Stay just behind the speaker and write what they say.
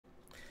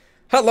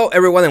Hello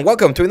everyone and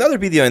welcome to another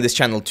video in this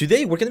channel.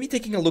 Today we're going to be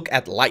taking a look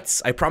at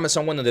lights. I promised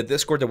someone on the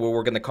Discord that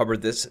we're going to cover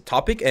this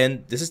topic,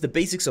 and this is the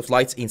basics of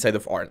lights inside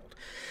of Arnold.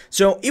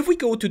 So if we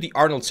go to the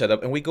Arnold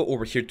setup and we go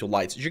over here to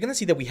lights, you're going to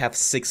see that we have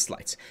 6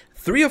 lights.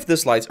 3 of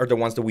these lights are the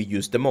ones that we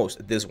use the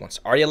most. These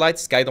ones, area light,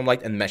 sky dome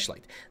light, and mesh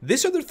light.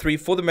 These other 3,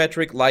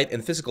 photometric, light,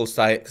 and physical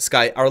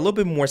sky, are a little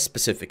bit more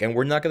specific, and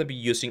we're not going to be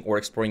using or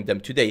exploring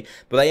them today,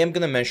 but I am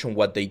going to mention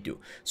what they do.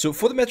 So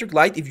photometric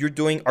light, if you're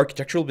doing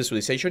architectural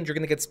visualization, you're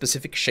going to get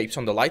specific shapes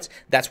on the lights.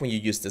 That's when you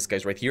use these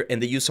guys right here,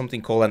 and they use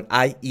something called an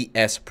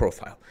IES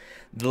profile.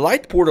 The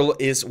light portal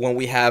is when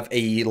we have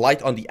a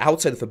light on the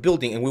outside of a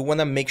building and we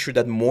want to make sure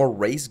that more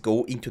rays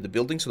go into the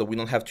building so that we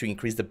don't have to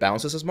increase the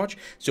bounces as much.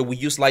 So we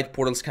use light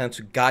portals kind of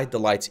to guide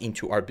the lights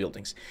into our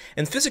buildings.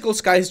 And physical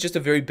sky is just a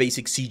very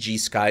basic CG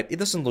sky. It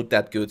doesn't look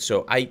that good,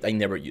 so I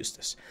never use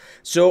this.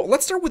 So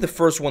let's start with the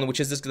first one,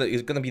 which is going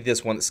to be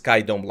this one,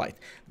 sky dome light.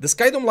 The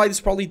sky dome light is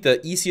probably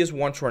the easiest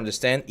one to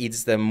understand.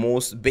 It's the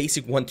most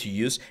basic one to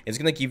use. It's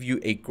going to give you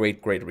a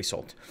great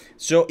result.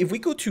 So if we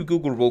go to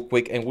Google real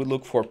quick and we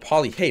look for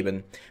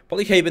Polyhaven,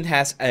 Polyhaven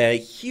has a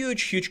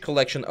huge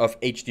collection of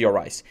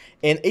HDRIs,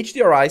 and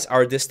HDRIs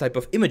are this type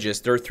of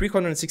images. They're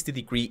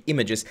 360-degree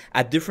images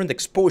at different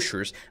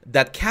exposures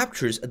that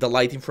captures the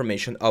light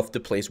information of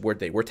the place where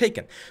they were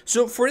taken.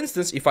 So for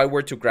instance, if I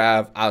were to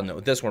grab, I don't know,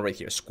 this one right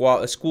here,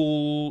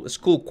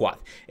 school quad,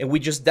 and we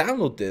just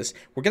download this,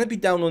 we're going to be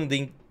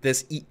downloading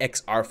this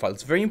EXR file.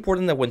 It's very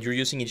important that when you're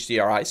using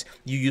HDRIs,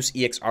 you use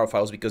EXR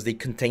files because they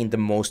contain the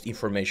most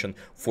information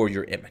for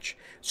your image.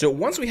 So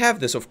once we have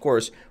this, of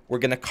course, we're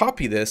going to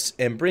copy this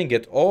and bring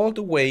it all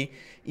the way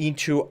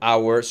into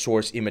our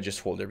source images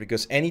folder,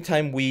 because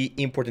anytime we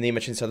import an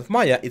image inside of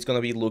Maya, it's going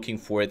to be looking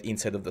for it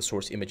inside of the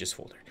source images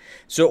folder.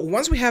 So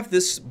once we have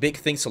this big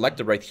thing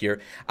selected right here,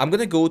 I'm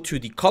going to go to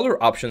the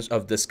color options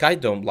of the sky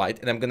dome light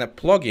and I'm going to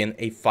plug in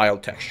a file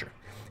texture.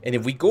 And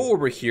if we go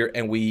over here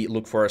and we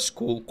look for a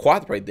school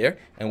quad right there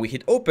and we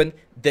hit open,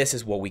 this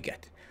is what we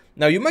get.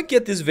 Now you might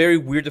get this very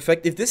weird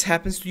effect. If this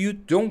happens to you,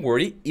 don't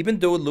worry. Even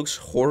though it looks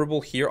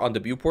horrible here on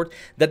the viewport,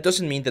 that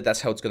doesn't mean that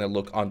that's how it's going to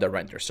look on the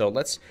render. So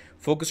let's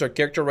focus our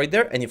character right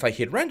there. And if I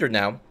hit render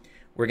now,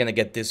 we're going to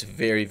get this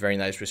very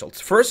nice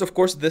results. First, of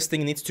course, this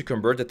thing needs to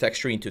convert the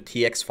texture into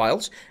TX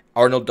files.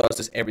 Arnold does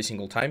this every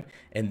single time,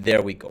 and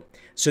there we go.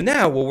 So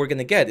now what we're going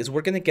to get is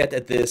we're going to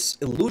get this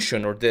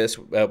illusion, or this,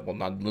 well,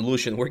 not an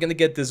illusion, we're going to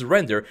get this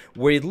render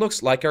where it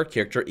looks like our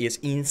character is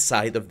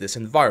inside of this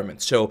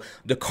environment. So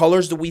the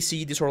colors that we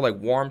see, these are like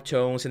warm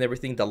tones and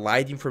everything, the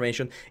light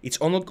information, it's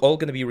all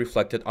going to be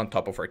reflected on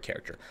top of our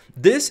character.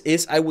 This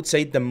is, I would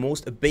say, the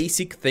most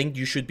basic thing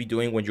you should be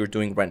doing when you're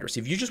doing renders.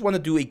 If you just want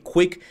to do a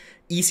quick,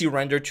 easy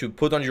render to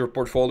put on your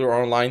portfolio or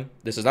online,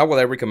 this is not what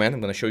I recommend.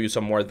 I'm going to show you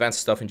some more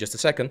advanced stuff in just a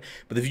second.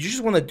 But if you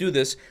just want to do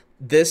this,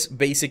 this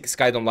basic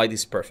sky dome light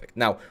is perfect.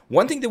 Now,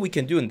 one thing that we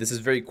can do, and this is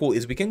very cool,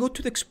 is we can go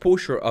to the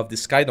exposure of the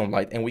sky dome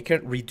light and we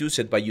can reduce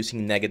it by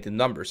using negative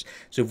numbers.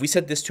 So if we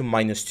set this to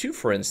 -2,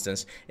 for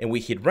instance, and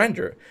we hit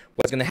render,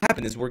 what's going to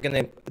happen is we're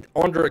going to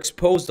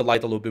underexpose the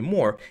light a little bit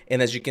more.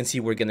 And as you can see,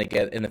 we're going to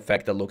get an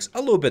effect that looks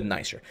a little bit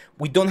nicer.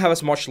 We don't have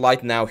as much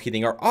light now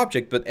hitting our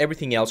object, but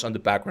everything else on the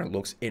background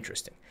looks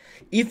interesting.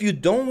 If you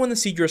don't want to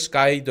see your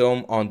sky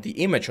dome on the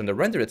image, on the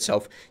render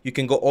itself, you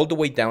can go all the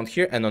way down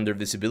here, and under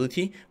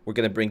visibility, we're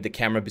going to bring the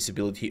camera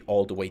visibility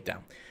all the way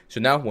down. So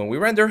now when we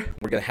render,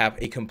 we're going to have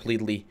a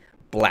completely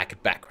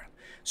black background.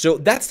 So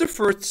that's the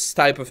first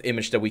type of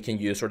image that we can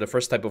use, or the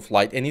first type of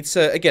light. And it's,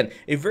 again,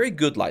 a very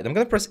good light. I'm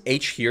going to press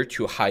H here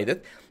to hide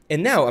it.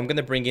 And now I'm going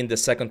to bring in the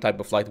second type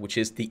of light, which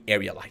is the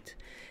area light.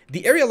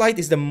 The area light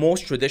is the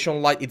most traditional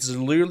light. It's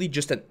literally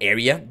just an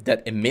area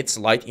that emits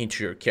light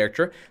into your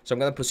character. So I'm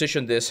going to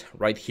position this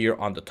right here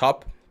on the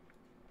top,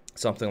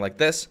 something like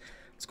this.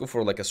 Let's go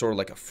for like a sort of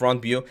like a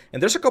front view.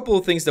 And there's a couple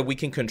of things that we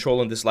can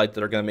control in this light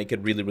that are going to make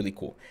it really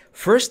cool.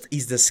 First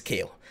is the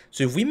scale.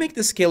 So if we make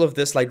the scale of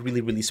this light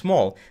really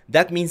small,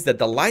 that means that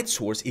the light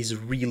source is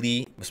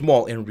really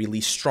small and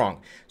really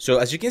strong. So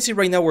as you can see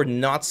right now, we're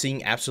not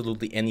seeing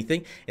absolutely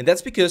anything. And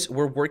that's because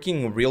we're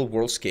working in real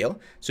world scale.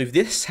 So if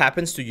this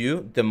happens to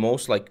you, the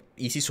most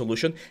easy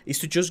solution is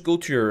to just go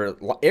to your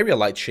area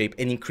light shape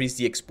and increase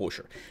the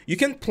exposure. You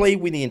can play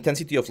with the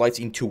intensity of lights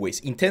in 2 ways,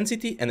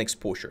 intensity and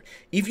exposure.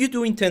 If you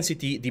do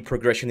intensity, the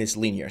progression is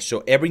linear.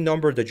 So every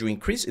number that you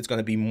increase, it's going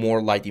to be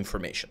more light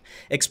information.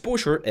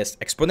 Exposure is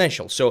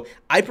exponential. So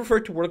I prefer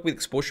to work with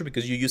exposure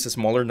because you use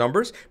smaller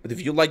numbers, but if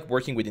you like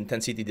working with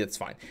intensity, that's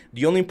fine.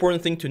 The only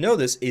important thing to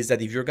notice is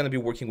that if you're going to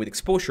be working with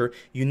exposure,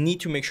 you need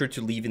to make sure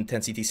to leave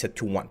intensity set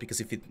to 1,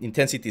 because if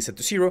intensity is set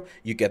to 0,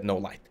 you get no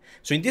light.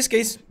 So in this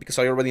case, because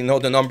I already know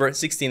the number,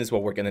 16 is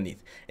what we're going to need.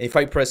 And if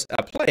I press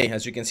play,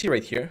 as you can see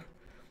right here,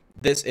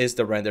 this is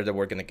the render that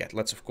we're going to get.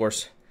 Let's, of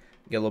course,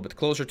 get a little bit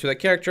closer to the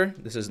character.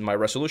 This is my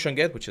resolution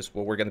get, which is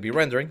what we're going to be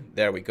rendering.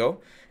 There we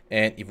go.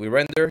 And if we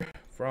render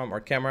from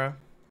our camera,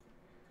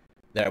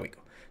 there we go.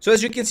 So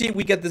as you can see,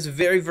 we get this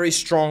very, very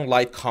strong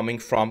light coming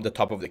from the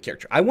top of the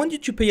character. I want you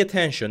to pay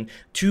attention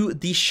to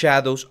the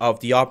shadows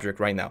of the object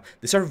right now.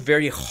 These are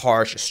very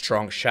harsh,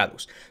 strong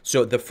shadows.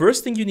 So the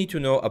first thing you need to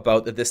know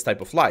about this type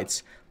of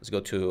lights, let's go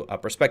to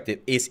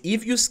perspective, is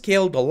if you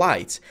scale the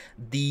lights,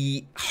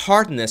 the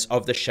hardness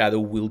of the shadow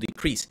will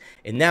decrease.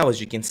 And now, as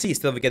you can see,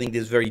 instead of getting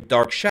these very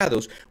dark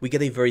shadows, we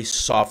get a very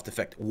soft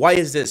effect. Why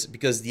is this?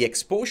 Because the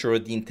exposure or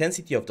the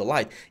intensity of the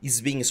light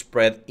is being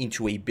spread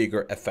into a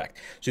bigger effect.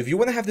 So if you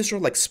want to have this sort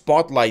of like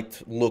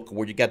spotlight look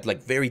where you get like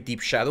very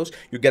deep shadows,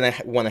 you're going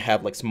to want to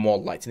have like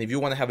small lights. And if you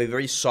want to have a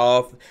very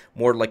soft,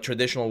 more like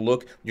traditional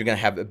look, you're going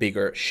to have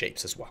bigger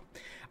shapes as well.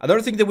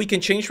 Another thing that we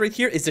can change right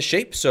here is the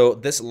shape. So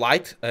this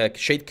light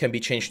shade can be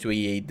changed to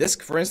a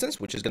disc, for instance,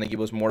 which is going to give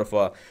us more of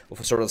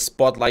a sort of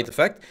spotlight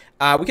effect.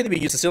 We can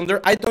even use a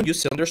cylinder. I don't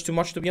use cylinders too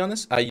much, to be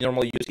honest. I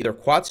normally use either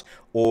quads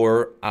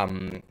or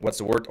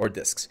or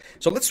discs.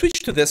 So let's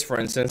switch to this, for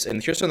instance.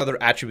 And here's another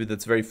attribute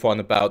that's very fun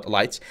about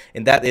lights,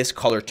 and that is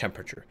color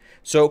temperature.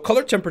 So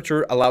color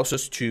temperature allows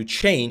us to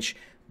change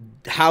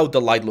how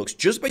the light looks.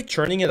 Just by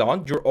turning it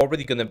on, you're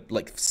already gonna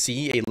like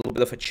see a little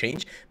bit of a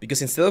change,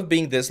 because instead of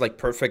being this like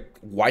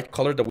perfect white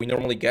color that we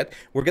normally get,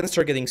 we're gonna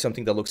start getting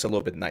something that looks a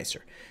little bit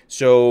nicer.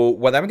 So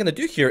what I'm gonna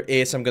do here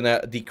is I'm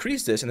gonna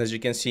decrease this, and as you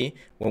can see,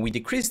 when we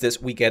decrease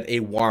this, we get a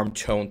warm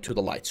tone to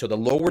the light. So the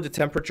lower the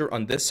temperature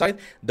on this side,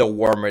 the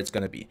warmer it's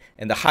gonna be,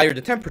 and the higher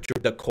the temperature,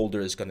 the colder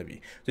it's gonna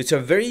be. So it's a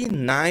very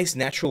nice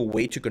natural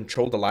way to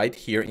control the light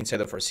here inside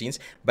of our scenes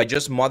by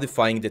just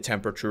modifying the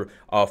temperature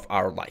of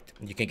our light.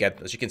 You can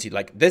get, as you can see,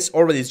 like this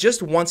already is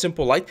just one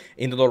simple light,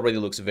 and it already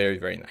looks very,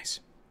 very nice.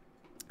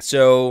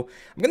 So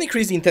I'm going to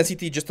increase the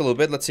intensity just a little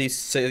bit, let's say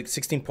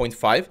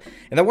 16.5,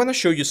 and I want to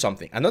show you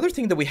something. Another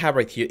thing that we have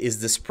right here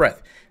is the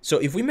spread. So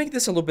if we make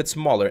this a little bit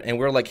smaller and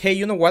we're like, hey,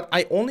 you know what,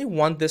 I only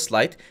want this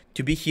light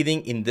to be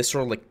hitting in this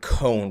sort of like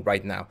cone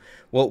right now.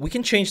 Well, we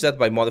can change that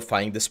by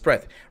modifying the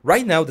spread.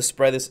 Right now, the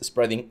spread is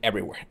spreading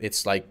everywhere.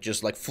 It's like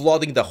just like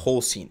flooding the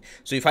whole scene.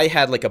 So if I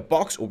had like a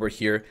box over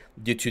here,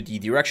 due to the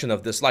direction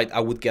of this light,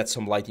 I would get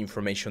some light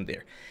information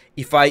there.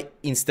 If I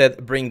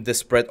instead bring the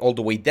spread all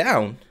the way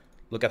down,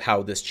 look at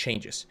how this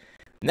changes.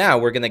 Now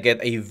we're gonna get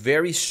a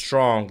very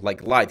strong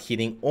like light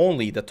hitting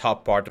only the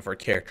top part of our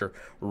character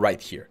right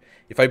here.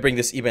 If I bring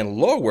this even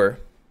lower,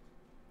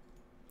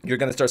 you're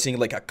gonna start seeing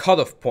like a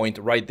cutoff point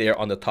right there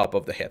on the top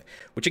of the head,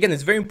 which again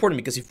is very important,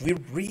 because if we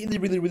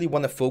really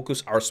want to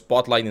focus our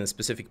spotlight in a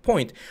specific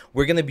point,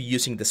 we're gonna be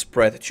using the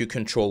spread to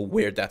control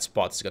where that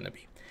spot is gonna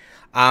be.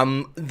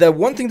 The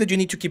one thing that you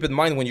need to keep in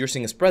mind when you're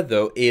seeing a spread,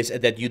 though, is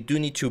that you do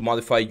need to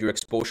modify your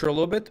exposure a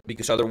little bit,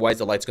 because otherwise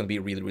the light's going to be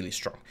really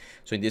strong.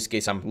 So in this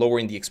case, I'm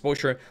lowering the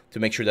exposure to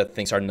make sure that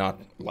things are not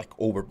like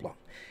overblown.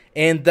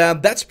 And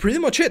that's pretty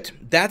much it.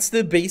 That's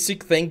the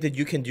basic thing that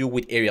you can do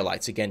with area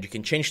lights. Again, you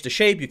can change the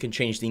shape, you can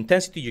change the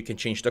intensity, you can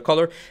change the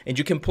color, and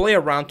you can play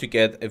around to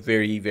get a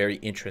very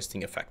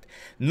interesting effect.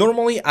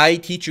 Normally, I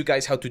teach you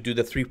guys how to do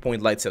the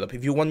 3-point light setup.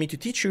 If you want me to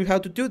teach you how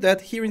to do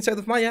that here inside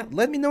of Maya,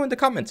 let me know in the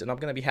comments, and I'm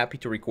going to be happy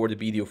to record a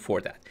video for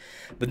that.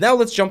 But now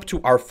let's jump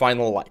to our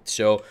final light.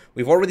 So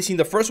we've already seen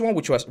the first one,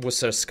 which was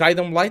a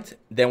skydome light.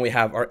 Then we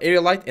have our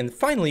area light, and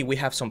finally we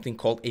have something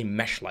called a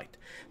mesh light.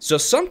 So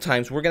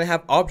sometimes we're going to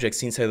have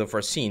objects inside of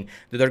our scene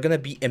that are going to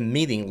be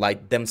emitting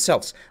light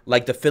themselves,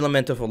 like the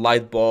filament of a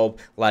light bulb,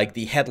 like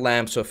the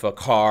headlamps of a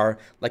car,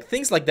 like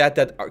things like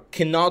that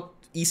cannot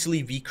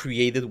easily be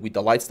created with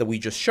the lights that we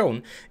just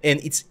shown, and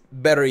it's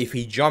better if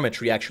a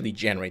geometry actually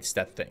generates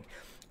that thing.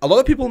 A lot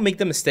of people make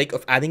the mistake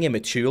of adding a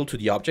material to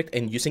the object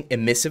and using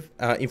emissive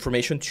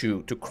information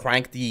to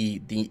crank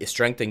the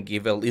strength and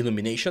give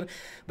illumination,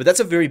 but that's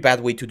a very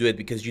bad way to do it,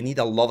 because you need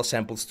a lot of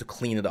samples to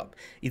clean it up.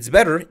 It's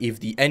better if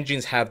the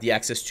engines have the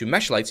access to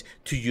mesh lights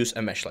to use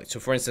a mesh light. So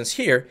for instance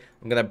here,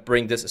 I'm going to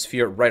bring this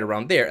sphere right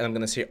around there, and I'm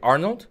going to say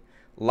Arnold,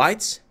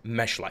 lights,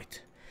 mesh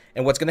light.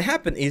 And what's going to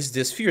happen is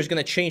this sphere is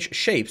going to change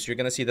shapes. You're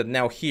going to see that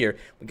now here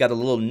we got a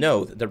little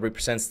node that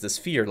represents the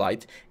sphere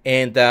light.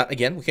 And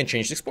again, we can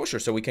change the exposure.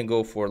 So we can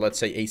go for, let's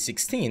say, a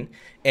 16.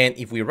 And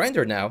if we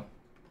render now,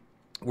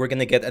 we're going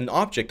to get an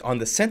object on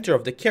the center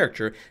of the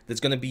character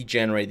that's going to be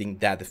generating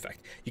that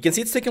effect. You can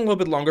see it's taking a little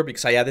bit longer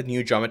because I added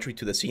new geometry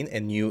to the scene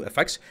and new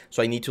effects.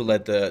 So I need to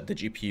let the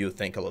GPU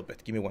think a little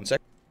bit. Give me one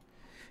sec.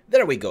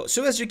 There we go.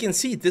 So as you can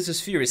see, this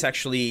sphere is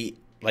actually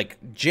like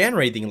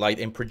generating light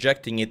and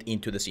projecting it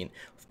into the scene.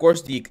 Of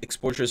course, the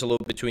exposure is a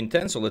little bit too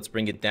intense, so let's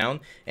bring it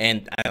down.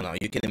 And I don't know,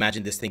 you can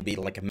imagine this thing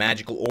being like a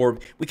magical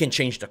orb. We can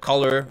change the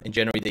color and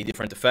generate a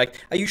different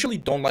effect. I usually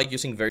don't like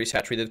using very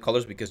saturated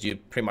colors because you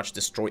pretty much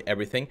destroy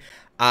everything.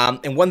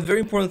 And one very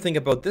important thing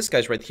about this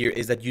guys right here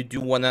is that you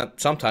do want to,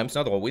 sometimes,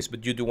 not always,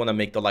 but you do want to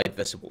make the light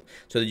visible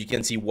so that you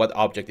can see what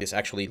object is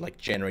actually like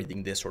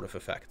generating this sort of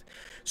effect.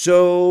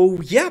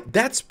 So yeah,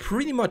 that's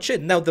pretty much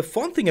it. Now, the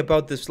fun thing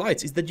about these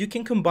lights is that you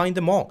can combine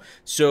them all.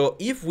 So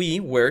if we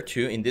were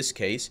to, in this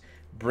case,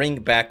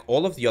 bring back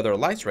all of the other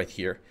lights right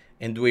here,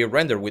 and do a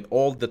render with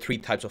all the 3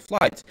 types of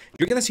lights,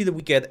 you're gonna see that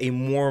we get a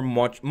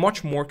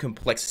much more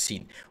complex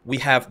scene. We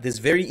have this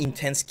very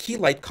intense key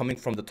light coming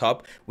from the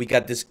top, we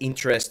got this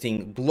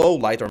interesting glow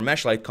light or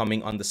mesh light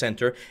coming on the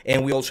center,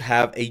 and we also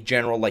have a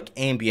general like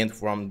ambient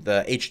from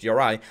the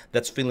HDRI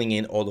that's filling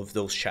in all of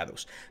those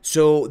shadows.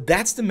 So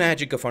that's the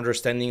magic of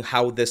understanding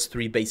how these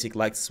 3 basic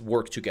lights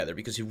work together,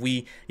 because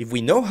if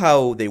we know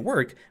how they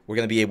work, we're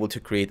gonna be able to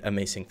create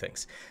amazing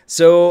things.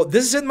 So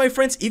this is it, my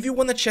friends. If you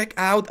want to check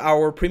out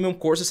our premium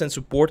courses and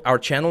support our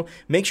channel,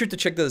 make sure to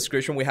check the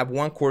description. We have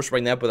one course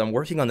right now, but I'm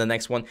working on the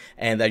next one,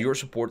 and your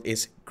support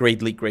is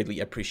greatly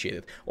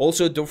appreciated.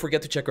 Also, don't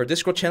forget to check our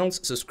Discord channels,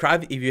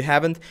 subscribe if you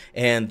haven't,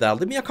 and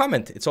leave me a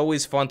comment. It's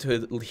always fun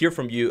to hear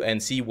from you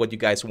and see what you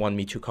guys want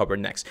me to cover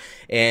next.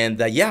 And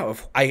yeah,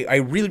 I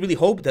really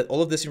hope that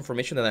all of this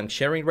information that I'm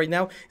sharing right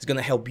now is going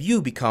to help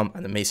you become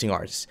an amazing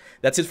artist.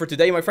 That's it for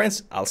today, my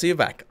friends. I'll see you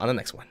back on the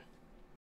next one.